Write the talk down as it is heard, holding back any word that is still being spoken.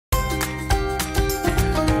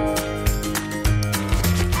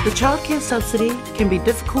The Child Care Subsidy can be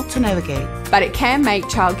difficult to navigate, but it can make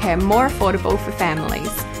childcare more affordable for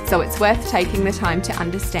families, so it's worth taking the time to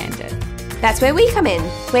understand it. That's where we come in.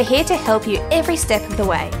 We're here to help you every step of the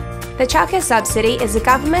way. The Child Care Subsidy is a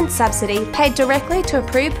government subsidy paid directly to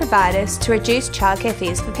approved providers to reduce childcare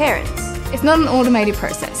fees for parents. It's not an automated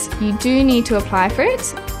process. You do need to apply for it.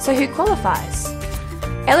 So who qualifies?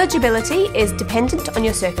 Eligibility is dependent on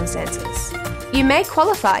your circumstances. You may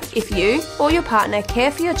qualify if you or your partner care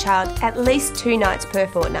for your child at least 2 nights per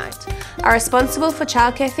fortnight, are responsible for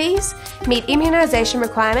childcare fees, meet immunisation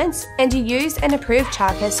requirements, and you use an approved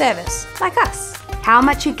childcare service, like us. How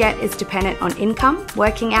much you get is dependent on income,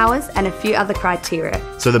 working hours, and a few other criteria.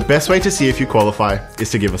 So the best way to see if you qualify is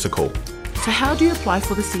to give us a call. So how do you apply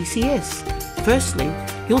for the CCS? Firstly,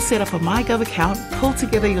 you'll set up a MyGov account, pull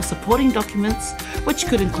together your supporting documents, which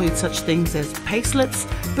could include such things as payslips,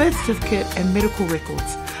 birth certificate and medical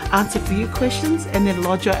records, answer a few questions and then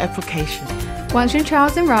lodge your application. Once your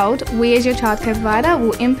child's enrolled, we as your childcare provider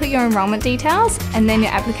will input your enrolment details, and then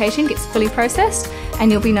your application gets fully processed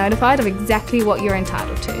and you'll be notified of exactly what you're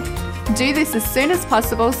entitled to. Do this as soon as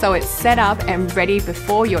possible so it's set up and ready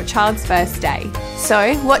before your child's first day.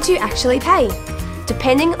 So, what do you actually pay?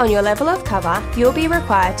 Depending on your level of cover, you'll be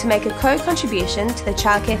required to make a co-contribution to the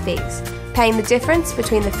childcare fees, paying the difference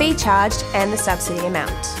between the fee charged and the subsidy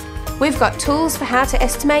amount. We've got tools for how to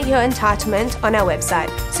estimate your entitlement on our website,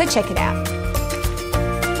 so check it out.